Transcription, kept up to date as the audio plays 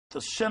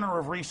the center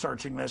of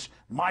researching this.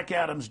 Mike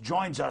Adams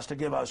joins us to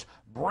give us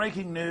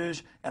breaking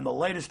news and the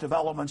latest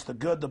developments, the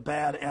good, the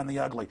bad, and the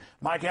ugly.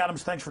 Mike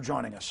Adams, thanks for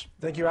joining us.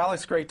 Thank you,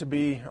 Alex. Great to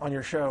be on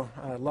your show.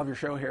 I love your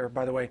show here,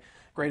 by the way.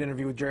 Great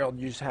interview with Gerald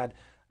you just had.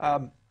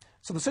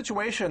 So the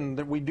situation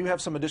that we do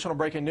have some additional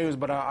breaking news,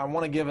 but I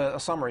want to give a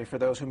summary for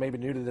those who may be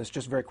new to this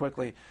just very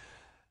quickly.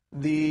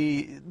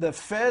 The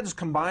feds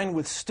combined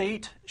with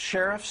state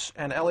sheriffs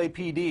and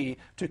LAPD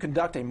to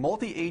conduct a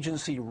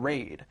multi-agency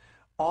raid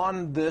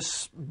on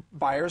this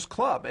buyer's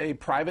club, a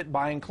private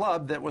buying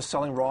club that was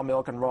selling raw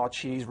milk and raw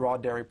cheese, raw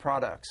dairy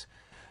products.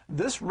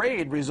 This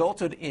raid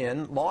resulted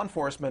in law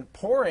enforcement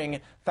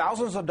pouring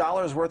thousands of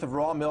dollars worth of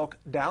raw milk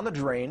down the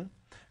drain,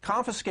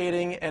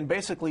 confiscating and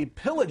basically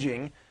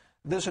pillaging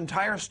this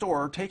entire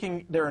store,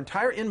 taking their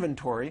entire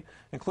inventory,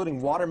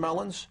 including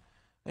watermelons,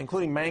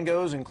 including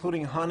mangoes,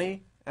 including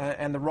honey,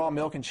 and the raw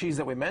milk and cheese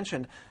that we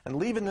mentioned, and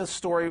leaving this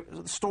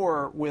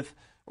store with,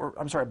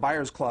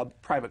 buyer's club,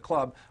 private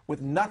club,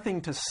 with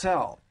nothing to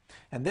sell.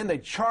 And then they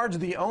charged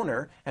the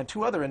owner and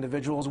two other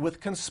individuals with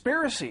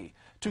conspiracy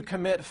to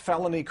commit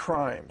felony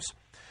crimes.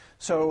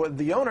 So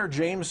the owner,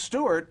 James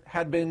Stewart,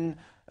 had been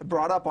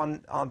brought up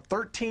on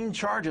 13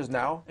 charges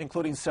now,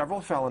 including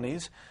several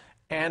felonies,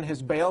 and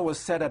his bail was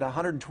set at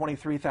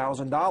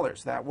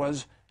 $123,000. That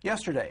was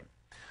yesterday.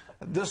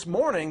 This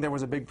morning, there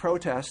was a big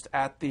protest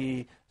at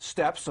the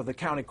steps of the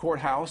county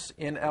courthouse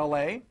in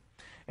L.A.,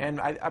 and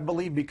I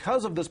believe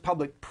because of this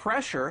public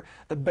pressure,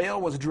 the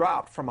bail was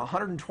dropped from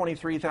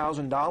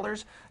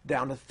 $123,000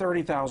 down to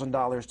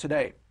 $30,000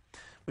 today.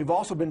 We've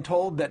also been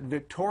told that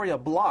Victoria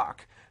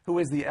Block, who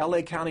is the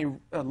L.A. County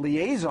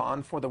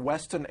liaison for the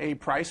Weston A.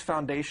 Price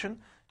Foundation,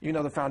 you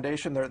know the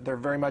foundation, they're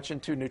very much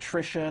into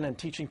nutrition and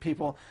teaching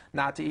people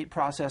not to eat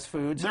processed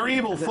foods. They're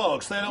evil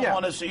folks. They don't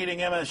want us eating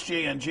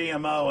MSG and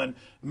GMO and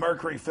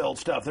mercury-filled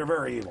stuff. They're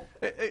very evil.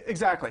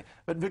 Exactly.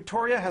 But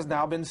Victoria has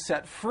now been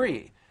set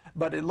free.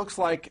 But it looks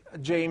like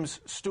James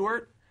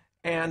Stewart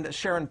and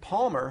Sharon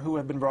Palmer, who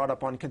have been brought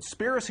up on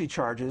conspiracy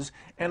charges,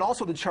 and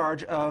also the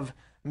charge of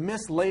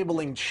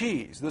mislabeling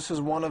cheese. This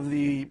is one of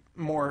the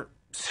more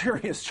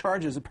serious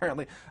charges,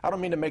 apparently. I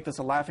don't mean to make this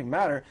a laughing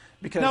matter,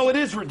 because... No, it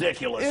is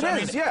ridiculous.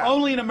 It is, yeah.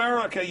 Only in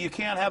America you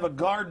can't have a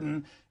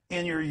garden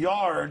in your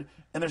yard,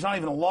 and there's not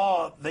even a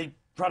law. They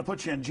try to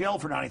put you in jail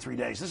for 93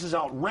 days. This is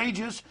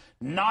outrageous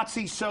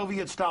Nazi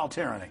Soviet-style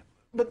tyranny.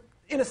 But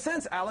in a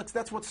sense, Alex,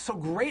 that's what's so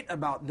great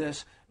about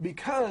this,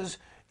 because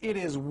it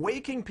is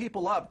waking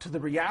people up to the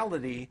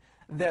reality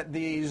that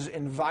these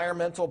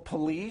environmental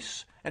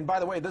police, and by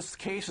the way, this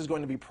case is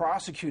going to be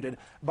prosecuted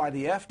by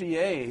the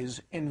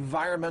FDA's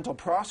environmental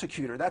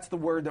prosecutor. That's the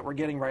word that we're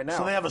getting right now.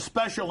 So they have a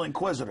special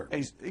inquisitor.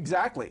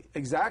 Exactly.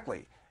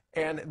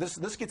 And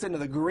this gets into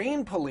the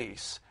green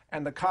police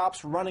and the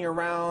cops running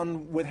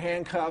around with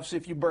handcuffs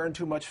if you burn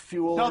too much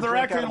fuel. No, or they're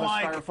drink acting out of a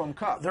like styrofoam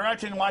cup. They're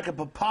acting like a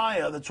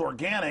papaya that's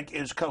organic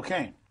is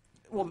cocaine.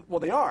 Well,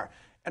 they are.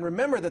 And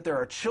remember that there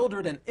are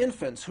children and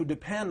infants who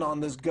depend on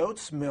this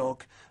goat's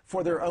milk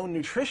for their own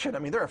nutrition. I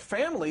mean, there are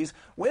families,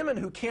 women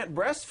who can't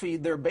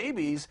breastfeed their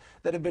babies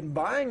that have been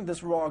buying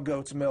this raw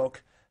goat's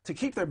milk to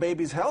keep their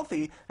babies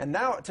healthy, and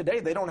now, today,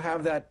 they don't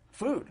have that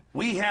food.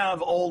 We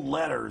have old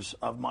letters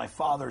of my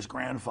father's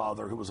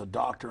grandfather, who was a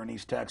doctor in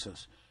East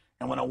Texas.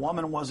 And when a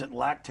woman wasn't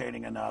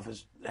lactating enough,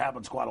 as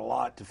happens quite a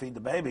lot, to feed the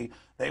baby,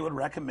 they would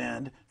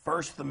recommend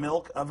first the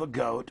milk of a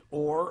goat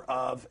or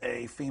of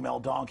a female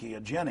donkey, a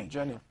jenny.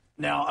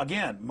 Now,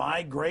 again,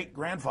 my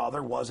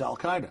great-grandfather was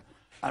Al-Qaeda.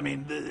 I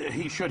mean,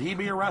 should he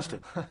be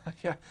arrested?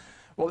 Yeah.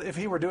 Well, if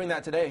he were doing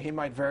that today, he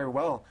might very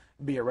well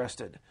be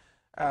arrested.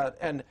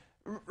 And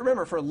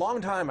remember, for a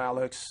long time,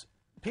 Alex,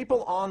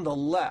 people on the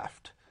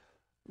left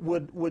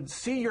would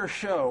see your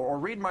show or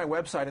read my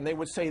website, and they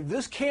would say,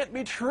 this can't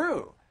be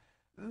true.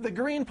 The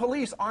green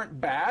police aren't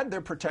bad.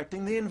 They're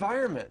protecting the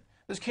environment.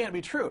 This can't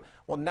be true.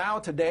 Well, now,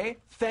 today,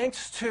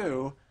 thanks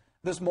to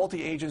this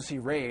multi-agency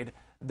raid,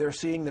 they're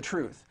seeing the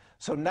truth.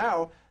 So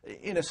now,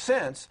 in a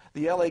sense,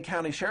 the L.A.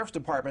 County Sheriff's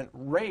Department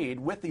raid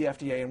with the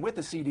FDA and with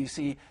the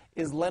CDC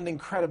is lending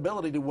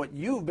credibility to what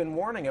you've been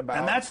warning about.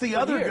 And that's the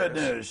other good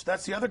news.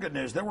 That's the other good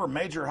news. There were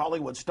major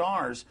Hollywood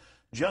stars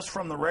just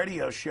from the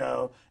radio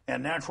show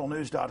and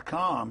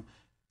naturalnews.com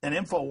and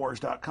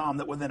Infowars.com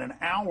that within an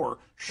hour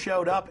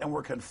showed up and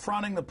were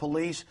confronting the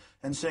police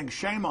and saying,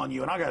 shame on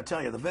you. And I got to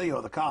tell you, the video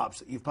of the cops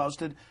that you've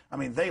posted, I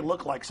mean, they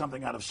look like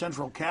something out of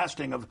central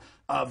casting of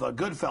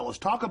Goodfellas.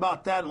 Talk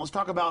about that, and let's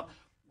talk about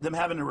them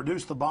having to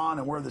reduce the bond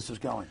and where this is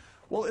going.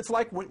 Well, it's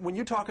like when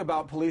you talk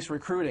about police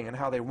recruiting and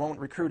how they won't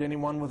recruit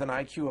anyone with an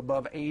IQ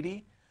above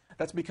 80,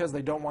 that's because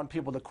they don't want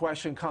people to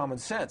question common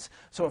sense.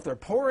 So if they're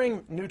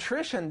pouring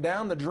nutrition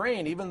down the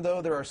drain, even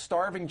though there are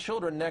starving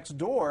children next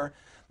door,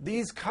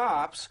 these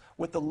cops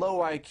with the low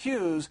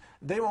IQs,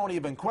 they won't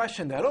even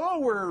question that. Oh,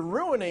 we're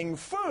ruining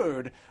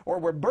food, or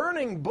we're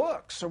burning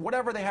books, or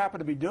whatever they happen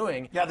to be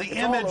doing. Yeah, the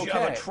image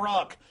of a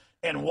truck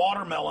and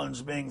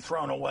watermelons being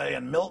thrown away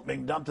and milk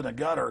being dumped in a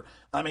gutter.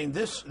 I mean,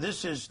 this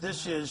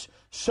is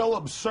so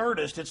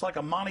absurdist. It's like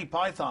a Monty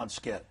Python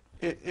skit.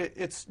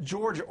 It's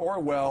George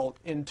Orwell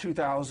in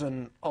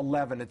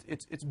 2011.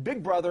 It's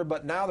Big Brother,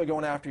 but now they're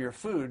going after your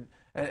food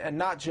and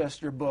not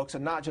just your books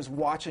and not just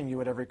watching you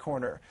at every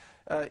corner.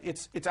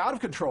 It's out of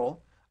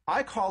control.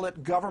 I call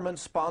it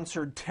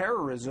government-sponsored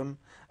terrorism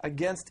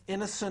against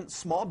innocent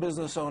small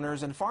business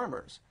owners and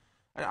farmers.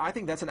 And I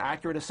think that's an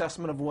accurate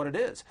assessment of what it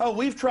is. Oh,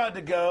 we've tried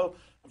to go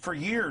for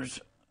years,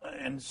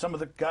 and some of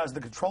the guys in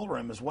the control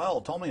room as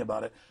well told me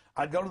about it.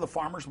 I'd go to the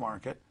farmer's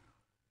market,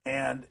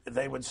 and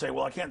they would say,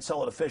 well, I can't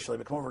sell it officially,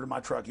 but come over to my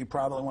truck. You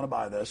probably want to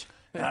buy this.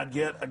 And I'd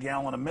get a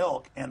gallon of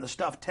milk, and the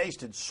stuff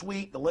tasted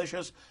sweet,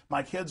 delicious.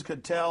 My kids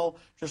could tell,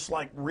 just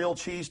like real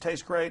cheese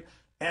tastes great.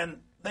 And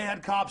they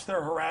had cops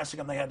there harassing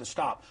them. They had to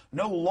stop.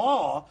 No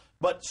law,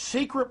 but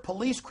secret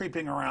police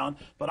creeping around.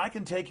 But I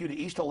can take you to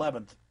East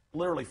 11th,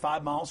 literally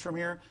 5 miles from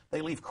here.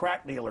 They leave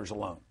crack dealers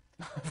alone.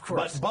 Of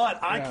course.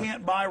 But I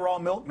can't buy raw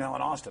milk now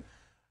in Austin.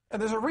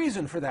 And there's a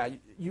reason for that.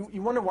 You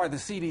wonder why the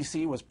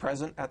CDC was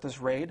present at this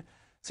raid.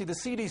 See, the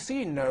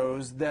CDC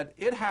knows that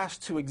it has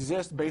to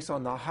exist based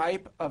on the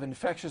hype of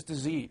infectious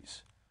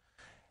disease.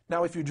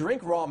 Now, if you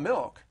drink raw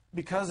milk,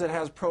 because it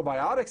has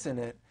probiotics in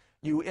it,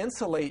 you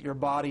insulate your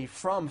body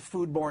from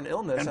foodborne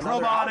illness. And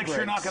probiotics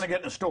you're not going to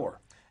get in a store.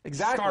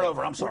 Exactly. Start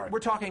over, I'm sorry. We're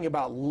talking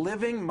about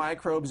living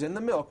microbes in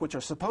the milk, which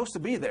are supposed to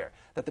be there,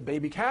 that the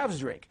baby calves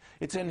drink.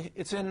 It's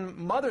in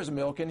mother's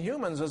milk in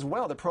humans as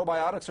well. The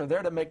probiotics are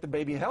there to make the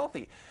baby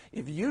healthy.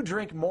 If you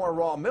drink more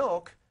raw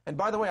milk, and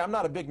by the way, I'm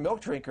not a big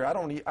milk drinker. I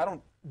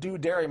don't do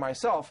dairy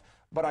myself,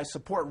 but I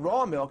support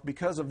raw milk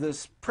because of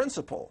this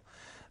principle.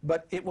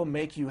 But it will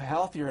make you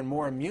healthier and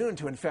more immune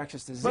to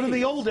infectious disease. But in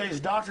the old days,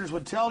 doctors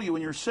would tell you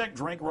when you're sick,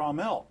 drink raw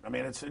milk. I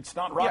mean, it's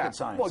not rocket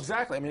science. Well,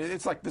 exactly. I mean,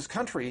 it's like this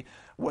country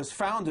was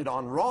founded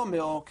on raw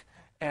milk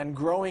and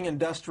growing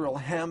industrial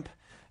hemp.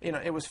 You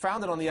know, it was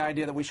founded on the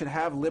idea that we should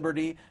have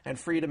liberty and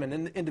freedom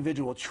and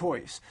individual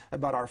choice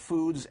about our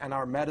foods and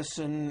our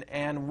medicine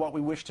and what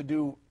we wish to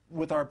do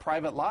with our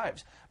private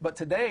lives. But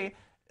today,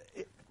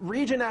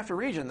 region after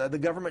region, the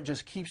government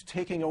just keeps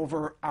taking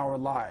over our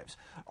lives.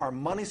 Our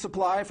money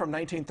supply from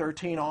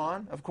 1913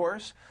 on, of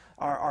course,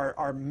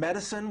 our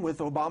medicine with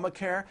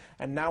Obamacare,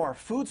 and now our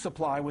food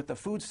supply with the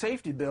food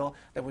safety bill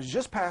that was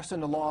just passed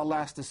into law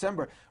last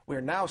December.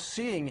 We're now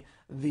seeing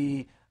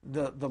the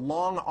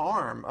long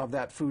arm of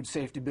that food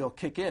safety bill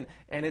kick in,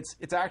 and it's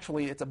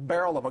a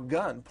barrel of a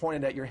gun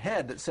pointed at your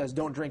head that says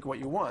don't drink what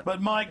you want. But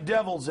Mike,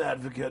 devil's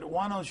advocate,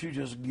 why don't you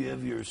just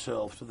give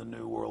yourself to the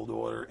New World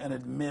Order and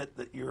admit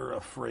that you're a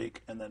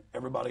freak and that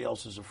everybody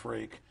else is a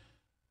freak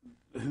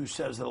who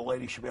says that a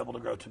lady should be able to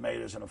grow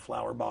tomatoes in a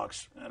flower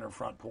box in her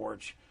front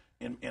porch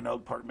in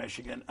Oak Park,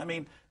 Michigan? I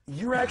mean,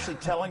 you're actually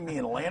telling me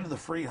in land of the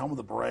free, home of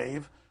the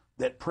brave,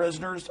 that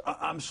prisoners,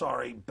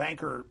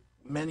 banker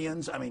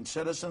minions,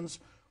 citizens,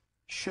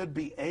 should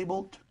be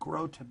able to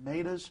grow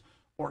tomatoes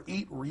or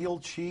eat real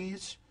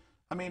cheese?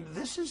 I mean,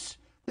 this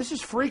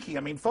is freaky.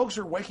 I mean, folks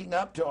are waking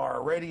up to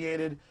our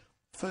irradiated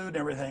food and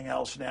everything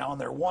else now,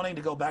 and they're wanting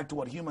to go back to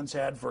what humans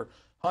had for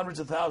hundreds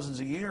of thousands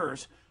of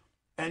years.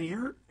 And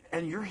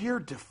you're here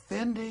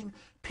defending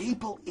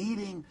people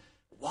eating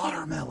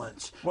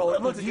watermelons. Well,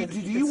 look, do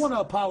you want to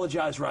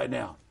apologize right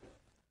now?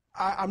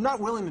 I'm not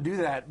willing to do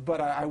that, but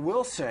I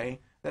will say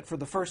that for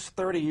the first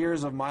 30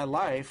 years of my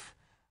life,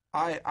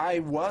 I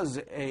was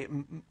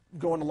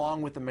going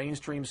along with the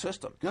mainstream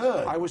system.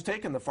 Good. I was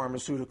taking the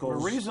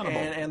pharmaceuticals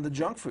and the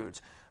junk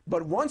foods.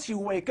 But once you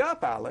wake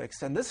up,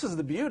 Alex, and this is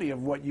the beauty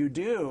of what you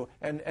do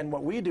and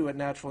what we do at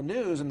Natural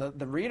News and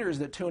the readers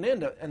that tune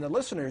in and the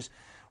listeners,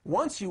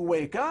 once you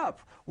wake up,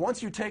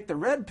 once you take the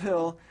red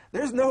pill,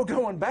 there's no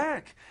going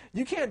back.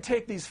 You can't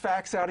take these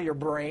facts out of your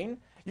brain.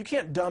 You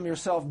can't dumb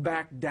yourself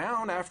back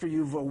down after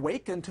you've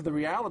awakened to the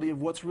reality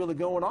of what's really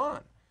going on.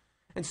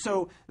 And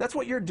so that's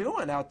what you're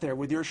doing out there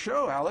with your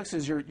show, Alex,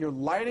 is you're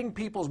lighting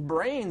people's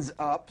brains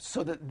up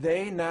so that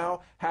they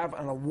now have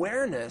an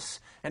awareness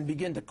and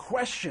begin to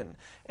question.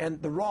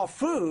 And the raw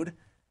food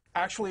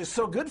actually is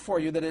so good for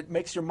you that it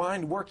makes your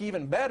mind work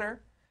even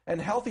better. And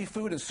healthy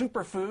food is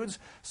superfoods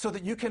so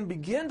that you can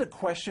begin to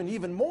question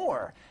even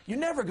more. You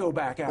never go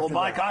back after that.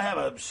 Well, Mike, I have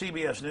a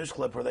CBS News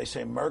clip where they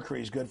say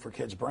mercury is good for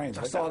kids' brains.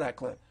 I saw that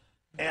clip.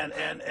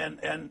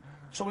 And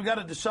so we got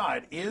to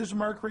decide, is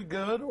mercury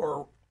good,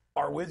 or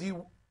are with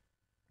you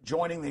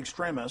joining the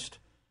extremist?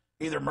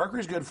 Either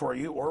mercury is good for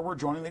you or we're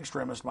joining the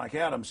extremist, Mike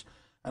Adams.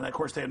 And, of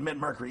course, they admit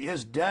mercury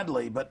is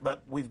deadly,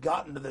 but we've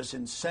gotten to this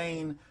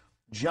insane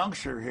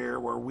juncture here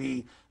where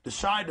we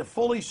decide to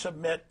fully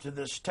submit to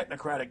this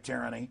technocratic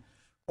tyranny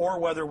or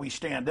whether we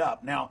stand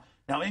up. Now,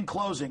 in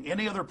closing,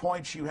 any other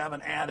points you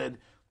haven't added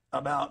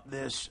about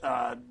this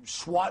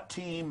SWAT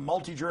team,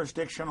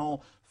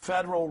 multi-jurisdictional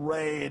federal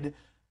raid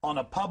on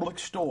a public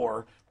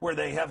store where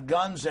they have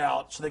guns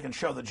out so they can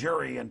show the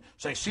jury and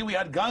say, see, we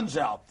had guns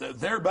out.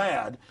 They're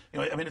bad.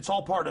 It's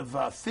all part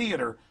of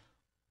theater.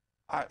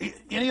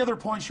 Any other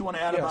points you want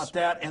to add about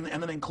that? And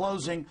then in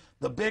closing,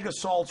 the big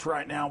assaults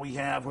right now we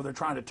have where they're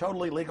trying to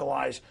totally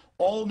legalize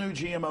all new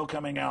GMO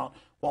coming out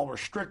while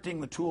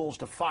restricting the tools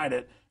to fight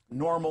it,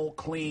 normal,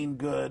 clean,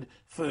 good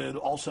food,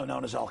 also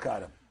known as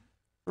Al-Qaeda.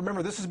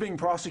 Remember, this is being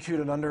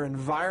prosecuted under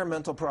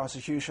environmental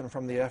prosecution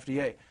from the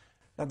FDA.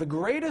 Now, the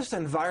greatest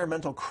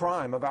environmental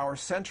crime of our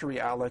century,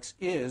 Alex,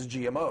 is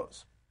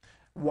GMOs.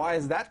 Why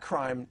is that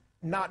crime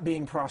not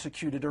being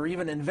prosecuted or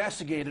even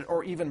investigated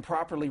or even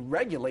properly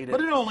regulated?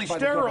 But it only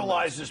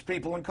sterilizes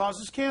people and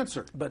causes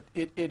cancer. But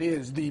it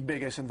is the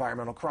biggest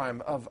environmental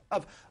crime of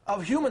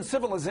human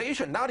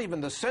civilization, not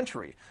even the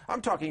century.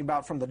 I'm talking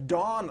about from the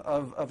dawn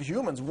of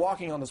humans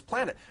walking on this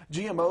planet.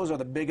 GMOs are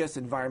the biggest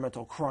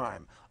environmental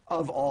crime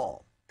of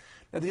all.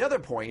 Now, the other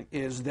point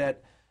is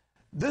that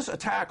this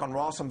attack on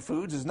Rawsome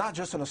Foods is not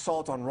just an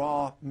assault on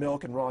raw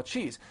milk and raw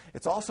cheese.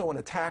 It's also an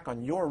attack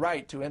on your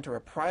right to enter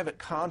a private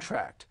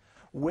contract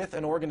with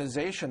an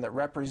organization that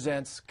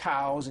represents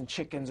cows and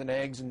chickens and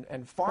eggs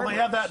and farmers. Well,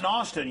 they have that in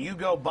Austin. You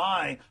go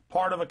buy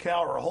part of a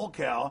cow or a whole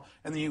cow,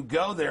 and then you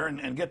go there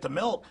and get the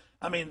milk.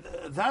 I mean,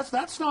 that's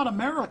not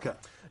America.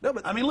 No,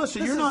 but I mean,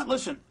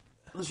 listen,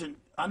 listen.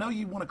 I know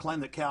you want to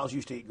claim that cows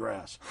used to eat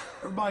grass.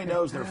 Everybody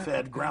knows they're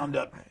fed ground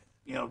up,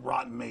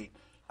 rotten meat.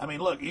 I mean,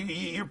 look,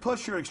 you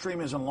push your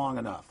extremism long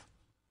enough.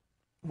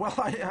 Well,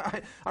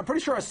 I'm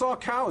pretty sure I saw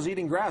cows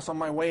eating grass on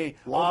my way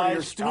over to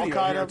your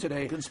studio here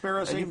today.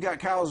 Conspiracy. And you've got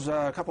cows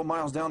a couple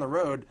miles down the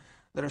road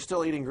that are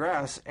still eating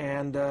grass,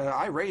 and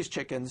I raise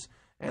chickens,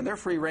 and they're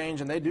free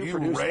range, and they do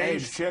produce eggs. You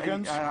raise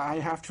chickens? I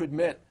have to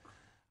admit,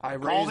 I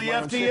raise Call the my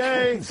own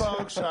FDA, chickens.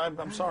 folks.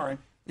 I'm sorry.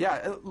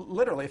 Yeah,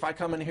 literally, if I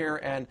come in here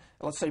and,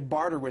 let's say,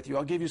 barter with you,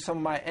 I'll give you some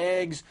of my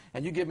eggs,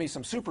 and you give me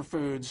some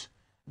superfoods,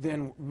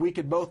 then we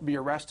could both be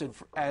arrested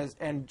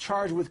and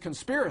charged with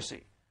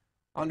conspiracy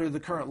under the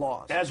current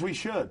laws. As we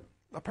should.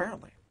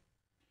 Apparently.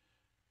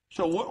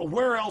 So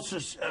where else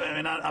is,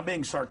 I'm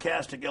being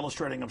sarcastic,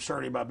 illustrating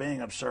absurdity by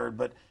being absurd,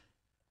 but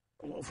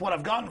what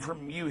I've gotten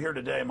from you here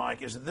today,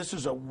 Mike, is that this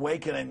is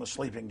awakening the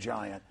sleeping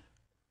giant.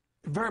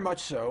 Very much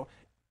so.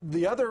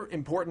 The other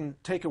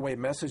important takeaway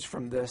message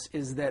from this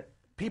is that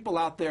people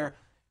out there,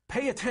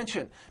 pay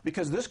attention,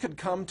 because this could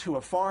come to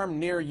a farm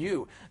near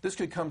you. This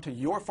could come to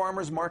your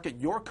farmer's market,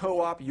 your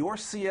co-op, your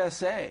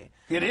CSA.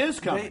 It is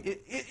coming.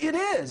 It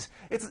is.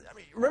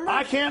 Remember,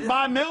 I can't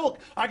buy milk.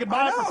 I could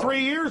buy it for 3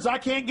 years. I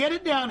can't get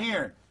it down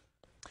here.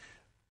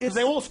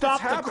 They won't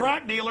stop the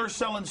crack dealers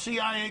selling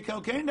CIA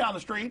cocaine down the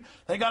street.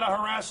 They got to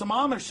harass some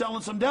Amish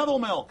selling some devil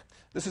milk.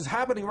 This is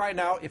happening right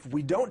now. If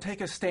we don't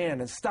take a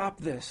stand and stop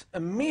this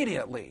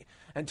immediately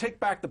and take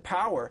back the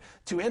power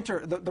to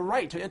enter, the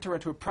right to enter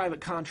into a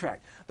private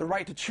contract, the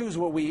right to choose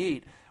what we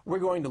eat, we're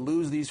going to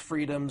lose these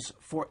freedoms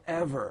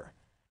forever.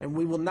 And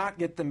we will not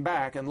get them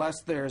back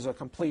unless there's a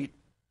complete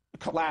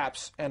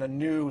collapse and a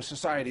new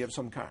society of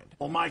some kind.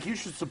 Well, Mike, you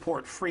should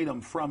support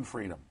freedom from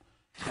freedom.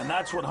 And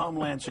that's what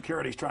Homeland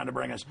Security is trying to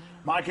bring us.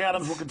 Mike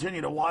Adams will continue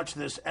to watch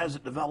this as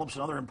it develops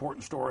and other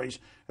important stories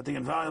at the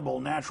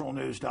invaluable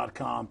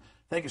naturalnews.com.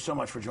 Thank you so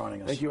much for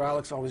joining us. Thank you,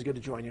 Alex. Always good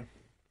to join you.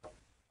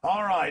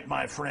 All right,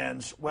 my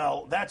friends.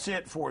 Well, that's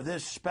it for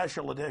this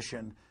special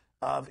edition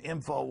of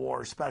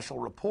Infowars Special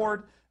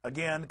Report.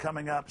 Again,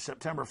 coming up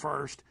September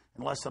 1st,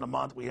 in less than a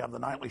month, we have the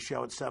nightly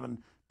show at 7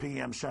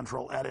 p.m.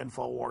 Central at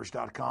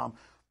Infowars.com.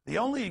 The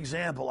only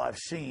example I've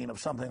seen of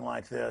something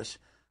like this,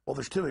 well,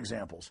 there's two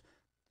examples.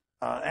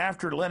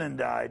 After Lenin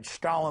died,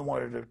 Stalin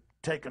wanted to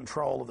take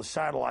control of the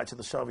satellites of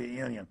the Soviet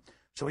Union.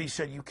 So he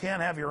said, you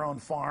can't have your own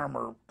farm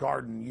or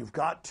garden. You've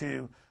got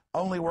to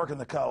only work in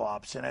the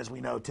co-ops. And as we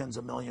know, tens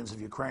of millions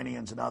of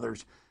Ukrainians and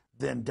others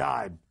then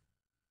died.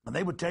 And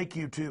they would take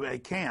you to a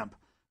camp.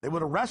 They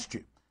would arrest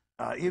you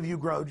if you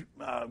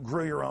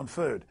grew your own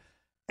food.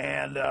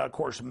 And, of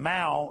course,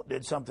 Mao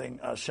did something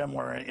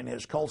similar in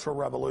his Cultural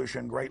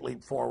Revolution, Great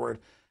Leap Forward.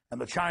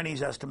 And the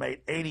Chinese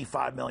estimate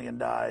 85 million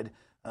died.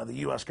 The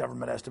U.S.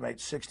 government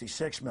estimates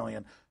 66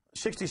 million.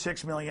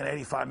 66 million,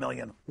 85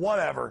 million,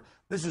 whatever.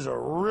 This is a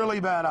really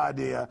bad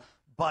idea.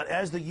 But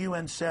as the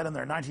UN said in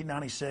their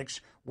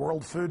 1996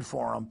 World Food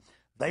Forum,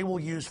 they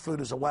will use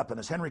food as a weapon.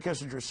 As Henry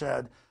Kissinger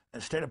said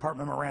in State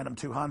Department Memorandum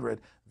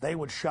 200, they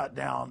would shut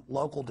down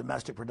local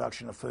domestic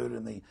production of food.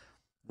 And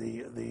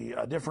the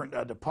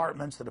different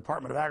departments, the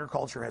Department of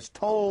Agriculture has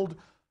told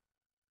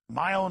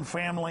my own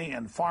family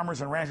and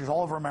farmers and ranchers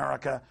all over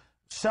America,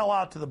 sell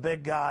out to the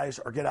big guys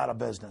or get out of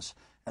business.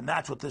 And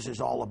that's what this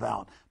is all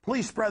about.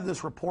 Please spread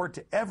this report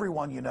to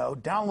everyone you know.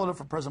 Download it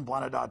from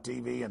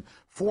prisonplanet.tv and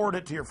forward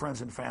it to your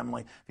friends and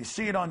family. If you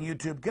see it on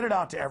YouTube, get it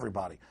out to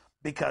everybody,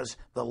 because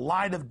the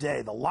light of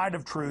day, the light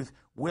of truth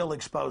will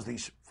expose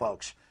these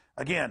folks.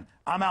 Again,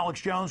 I'm Alex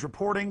Jones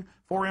reporting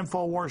for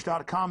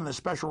Infowars.com in this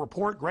special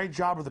report. Great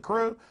job with the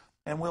crew.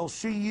 And we'll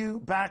see you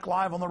back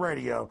live on the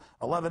radio,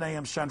 11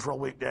 a.m. Central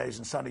weekdays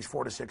and Sundays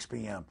 4 to 6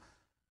 p.m.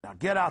 Now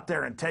get out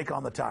there and take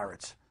on the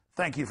tyrants.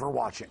 Thank you for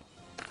watching.